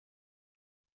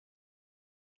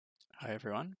Hi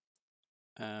everyone.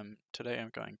 Today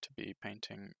I'm going to be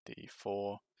painting the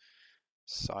 4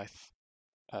 Scythe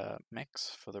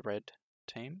mechs for the red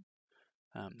team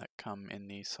that come in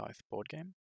the Scythe board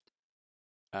game.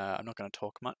 I'm not going to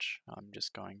talk much, I'm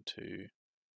just going to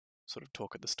sort of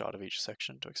talk at the start of each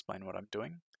section to explain what I'm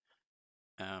doing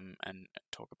and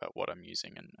talk about what I'm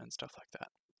using and stuff like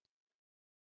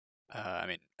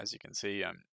that. As you can see,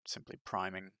 I'm simply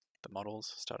priming the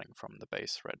models starting from the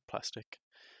base red plastic,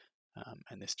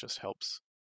 and this just helps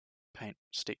paint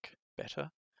stick better.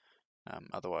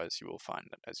 Otherwise, you will find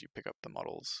that as you pick up the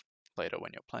models later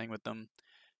when you're playing with them,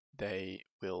 they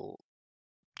will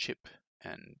chip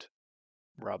and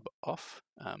rub off,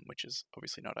 which is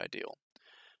obviously not ideal.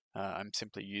 I'm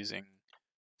simply using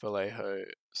Vallejo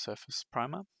Surface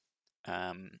Primer.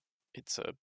 It's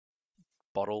a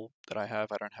bottle that I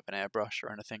have. I don't have an airbrush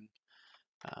or anything,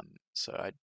 so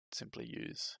I simply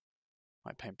use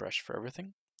my paintbrush for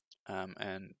everything.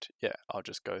 And yeah, I'll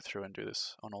just go through and do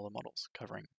this on all the models,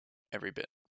 covering every bit.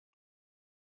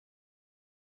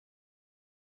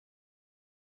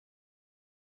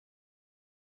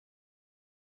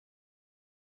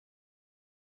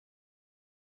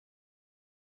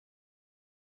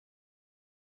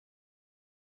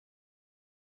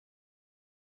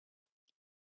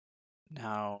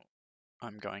 Now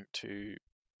I'm going to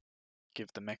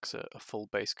give the mechs a full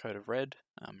base coat of red.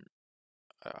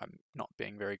 I'm not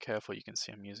being very careful. You can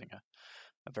see I'm using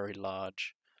a very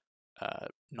large,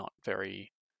 not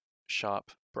very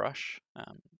sharp brush.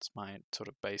 It's my sort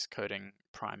of base coating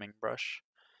priming brush.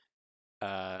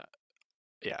 Yeah,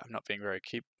 I'm not being very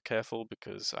careful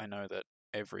because I know that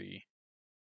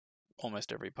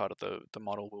almost every part of the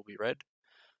model will be red.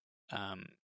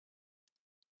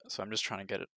 So I'm just trying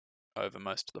to get it over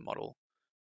most of the model.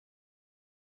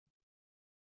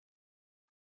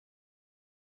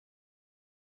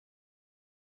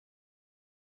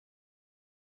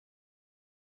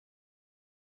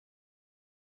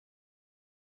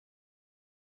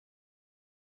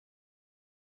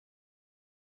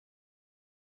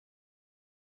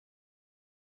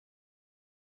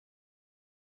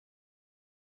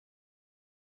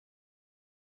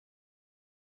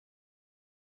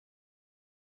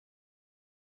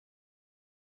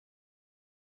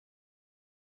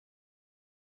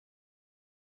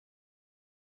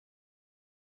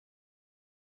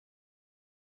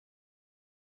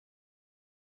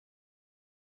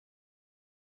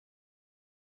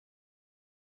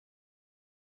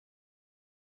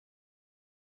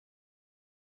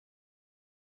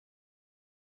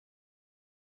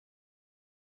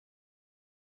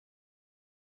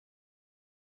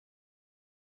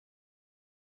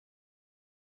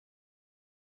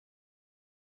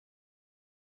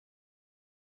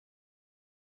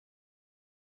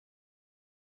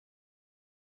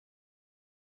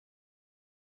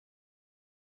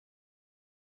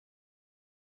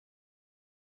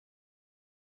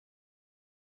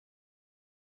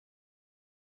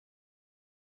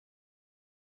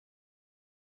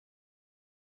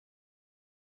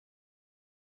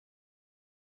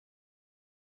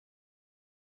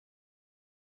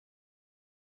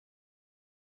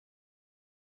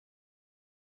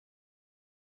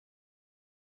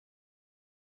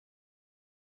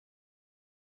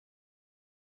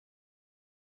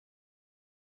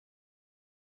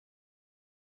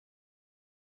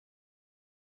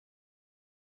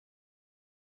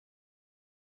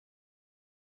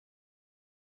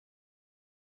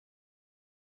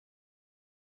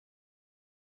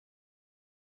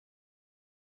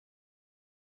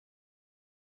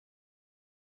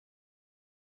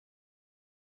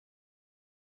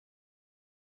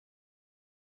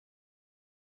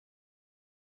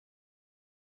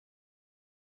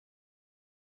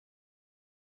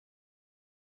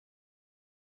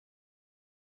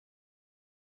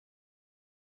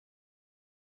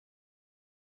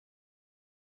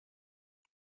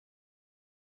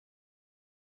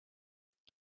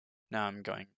 Now I'm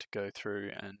going to go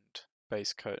through and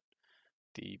base coat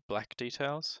the black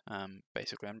details.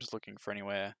 Basically, I'm just looking for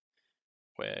anywhere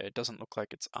where it doesn't look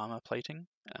like it's armor plating.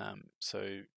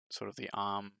 So sort of the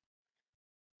arm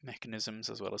mechanisms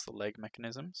as well as the leg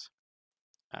mechanisms.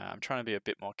 I'm trying to be a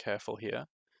bit more careful here,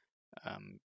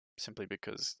 simply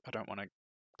because I don't want to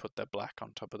put the black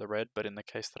on top of the red, but in the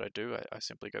case that I do, I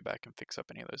simply go back and fix up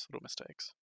any of those little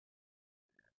mistakes.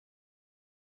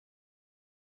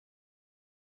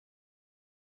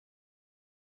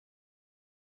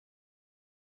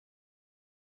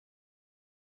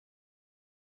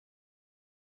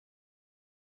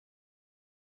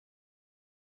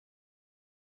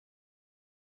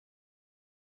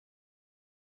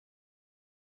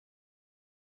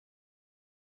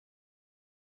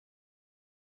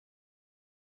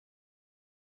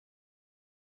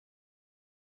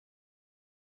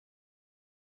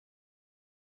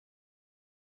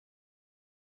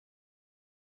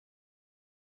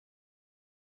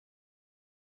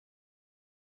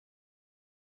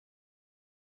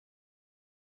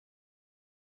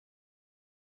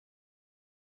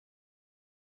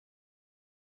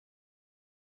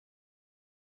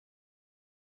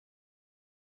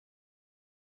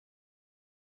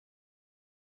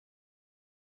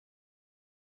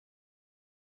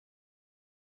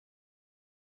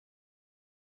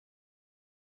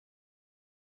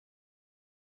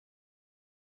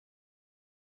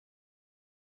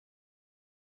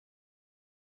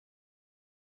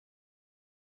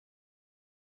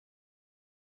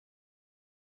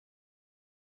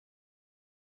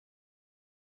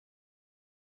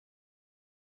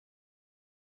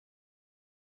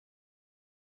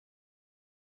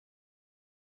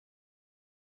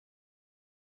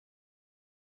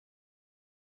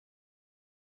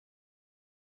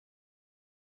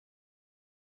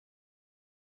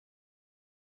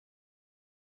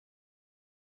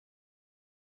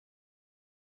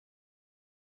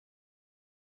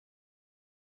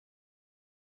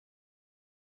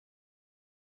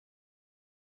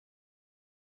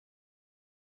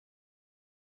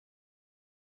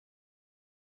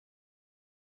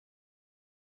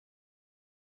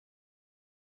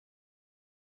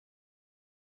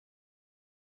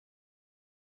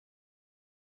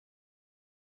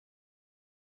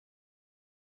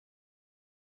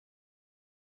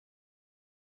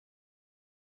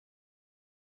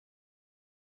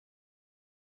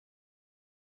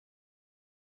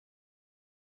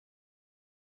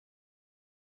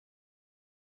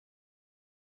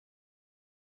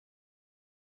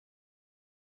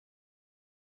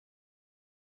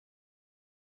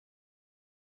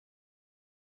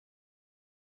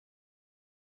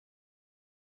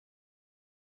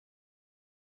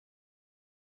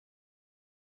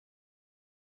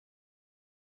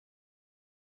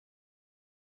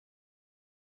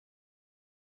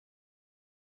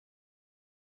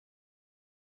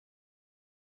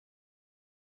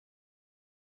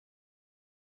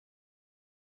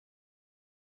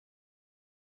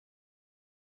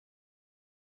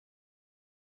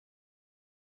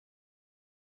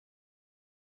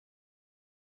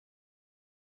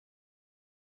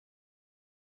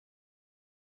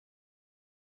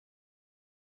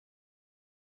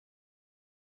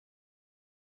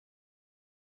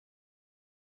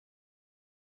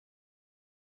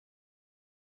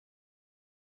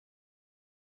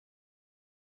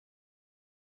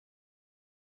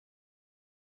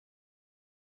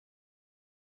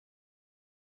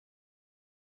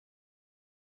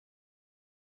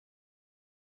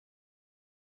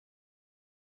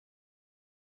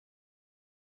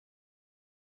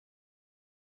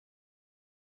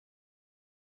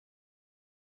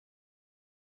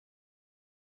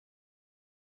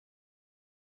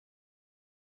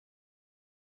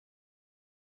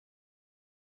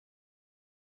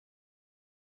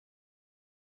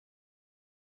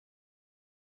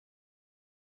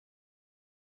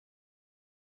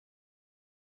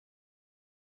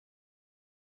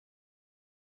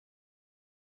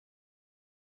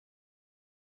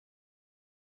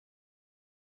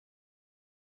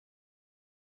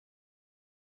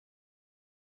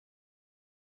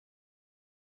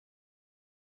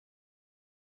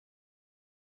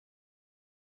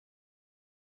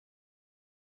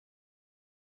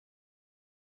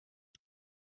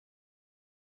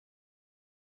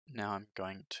 Now I'm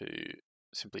going to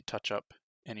simply touch up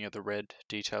any of the red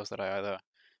details that I either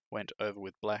went over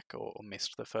with black or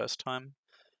missed the first time.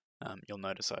 You'll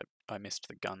notice I missed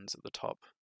the guns at the top.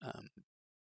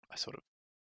 I sort of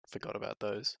forgot about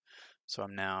those. So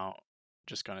I'm now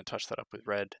just going to touch that up with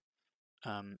red.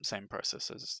 Same process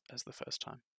as the first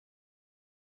time.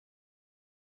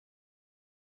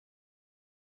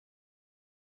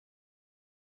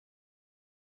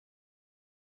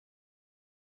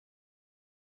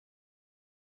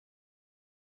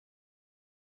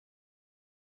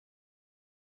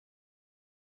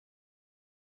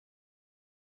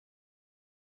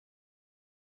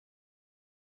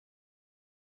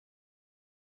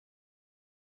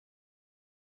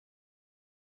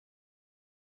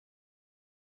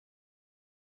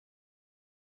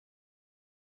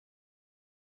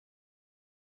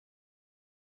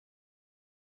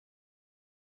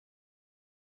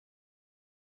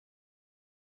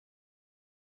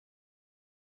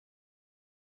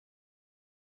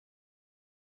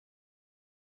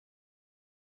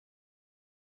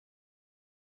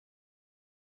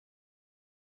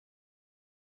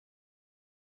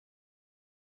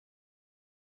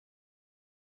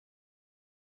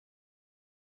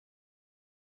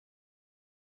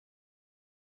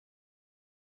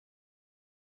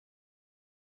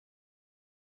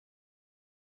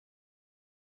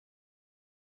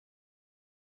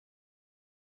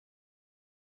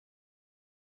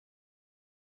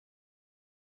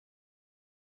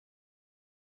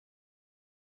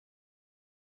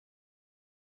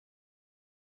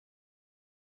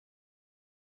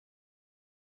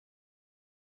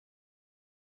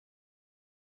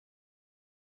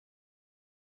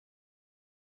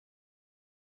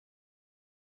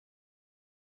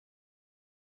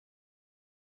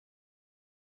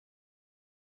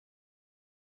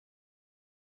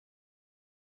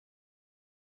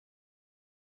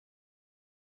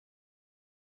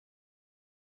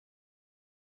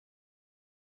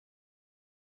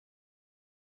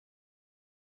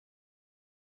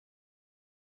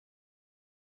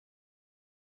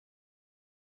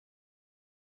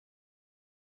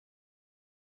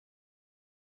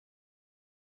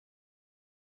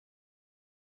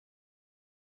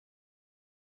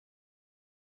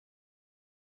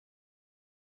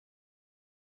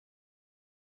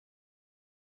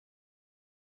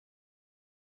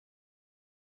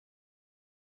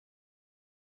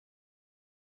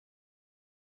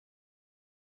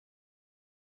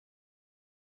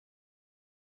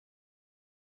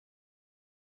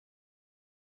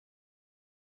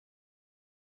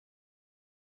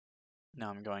 Now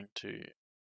I'm going to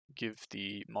give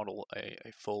the model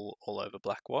a full all-over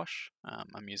black wash.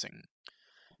 I'm using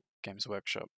Games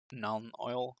Workshop Nuln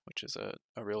Oil, which is a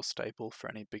real staple for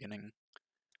any beginning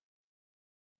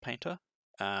painter.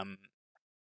 I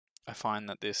find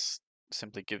that this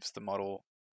simply gives the model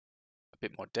a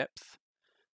bit more depth,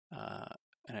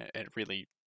 and it really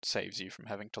saves you from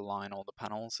having to line all the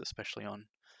panels, especially on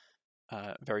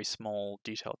very small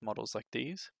detailed models like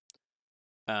these.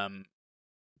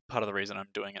 Part of the reason I'm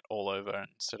doing it all over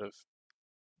instead of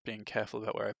being careful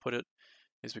about where I put it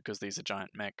is because these are giant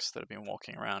mechs that have been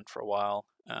walking around for a while.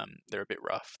 They're a bit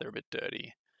rough, they're a bit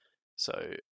dirty,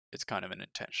 so it's kind of an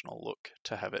intentional look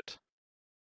to have it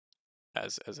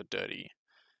as a dirty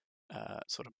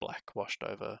sort of black washed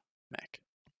over mech.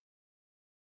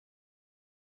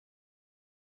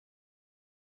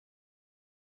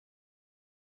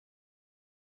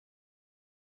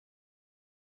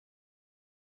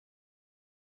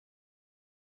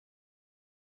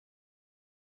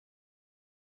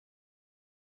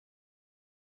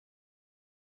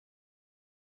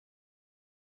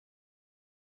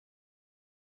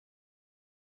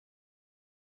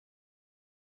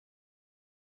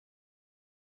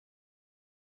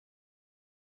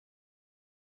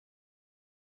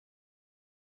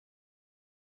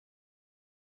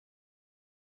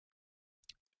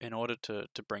 In order to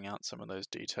bring out some of those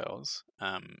details,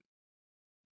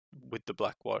 with the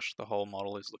black wash, the whole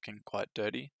model is looking quite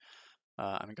dirty.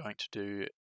 I'm going to do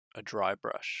a dry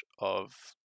brush of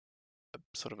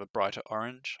sort of a brighter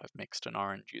orange. I've mixed an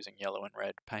orange using yellow and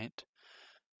red paint.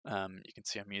 You can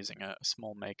see I'm using a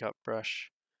small makeup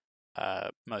brush.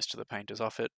 Most of the paint is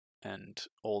off it, and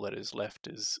all that is left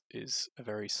is a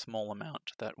very small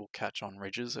amount that will catch on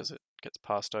ridges as it gets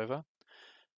passed over.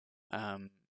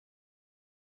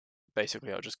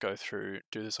 Basically, I'll just go through,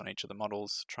 do this on each of the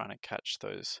models, trying to catch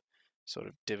those sort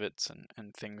of divots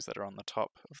and things that are on the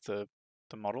top of the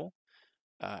model,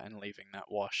 and leaving that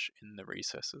wash in the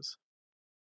recesses.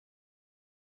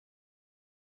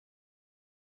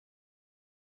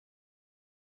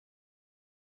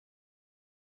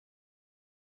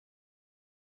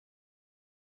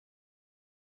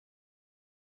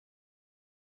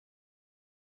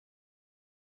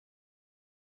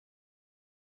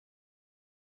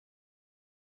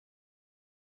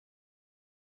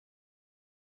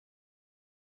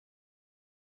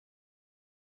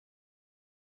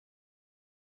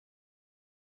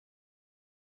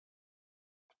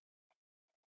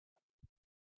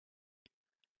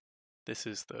 this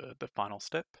is the final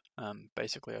step.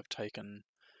 Basically, I've taken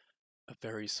a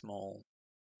very small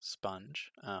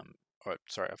sponge, or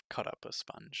sorry, I've cut up a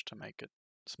sponge to make it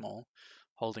small,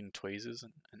 holding tweezers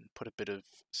and put a bit of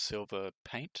silver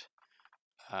paint.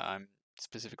 I'm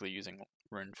specifically using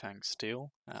Runefang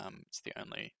steel. It's the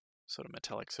only sort of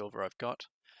metallic silver I've got.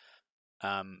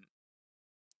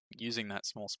 Using that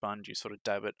small sponge, you sort of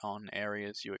dab it on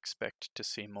areas you expect to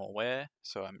see more wear.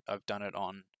 So I've done it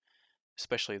on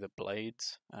especially the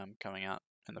blades coming out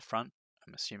in the front.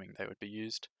 I'm assuming they would be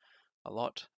used a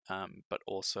lot, but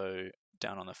also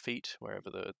down on the feet, wherever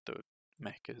the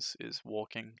mech is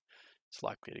walking. It's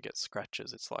likely to get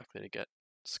scratches, it's likely to get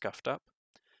scuffed up,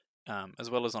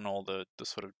 as well as on all the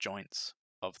sort of joints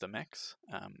of the mechs.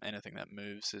 Anything that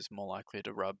moves is more likely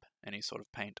to rub any sort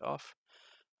of paint off,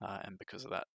 and because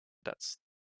of that, that's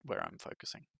where I'm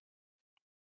focusing.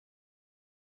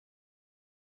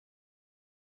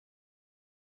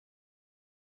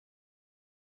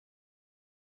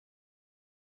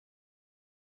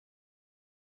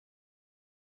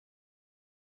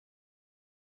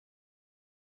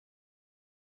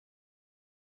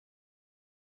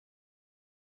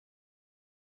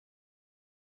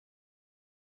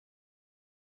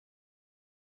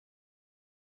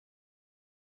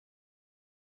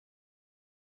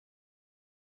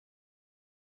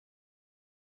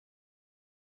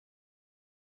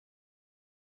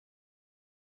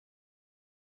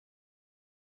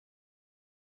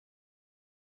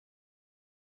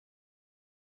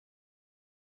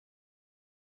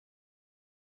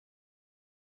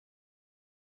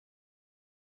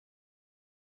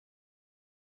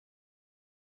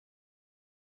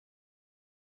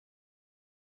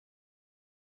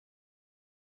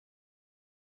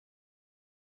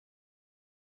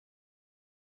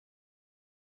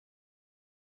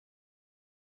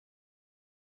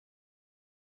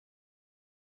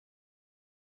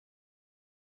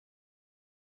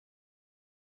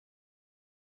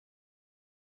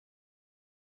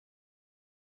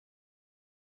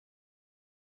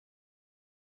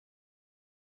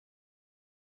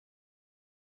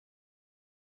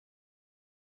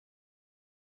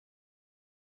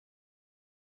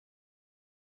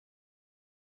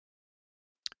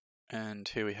 And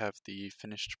here we have the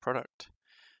finished product.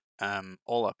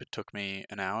 All up, it took me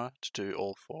an hour to do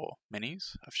all 4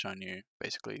 minis. I've shown you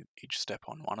basically each step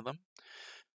on one of them.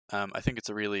 I think it's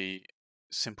a really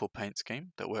simple paint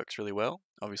scheme that works really well.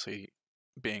 Obviously,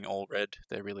 being all red,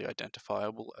 they're really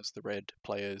identifiable as the red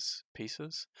player's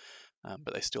pieces,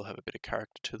 but they still have a bit of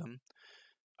character to them.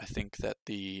 I think that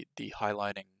the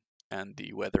highlighting and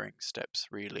the weathering steps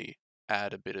really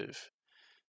add a bit of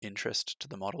interest to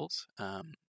the models.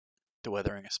 The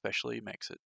weathering especially makes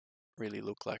it really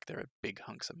look like they're big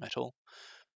hunks of metal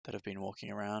that have been walking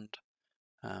around,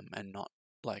 and not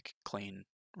like clean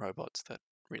robots that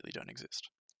really don't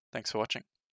exist. Thanks for watching.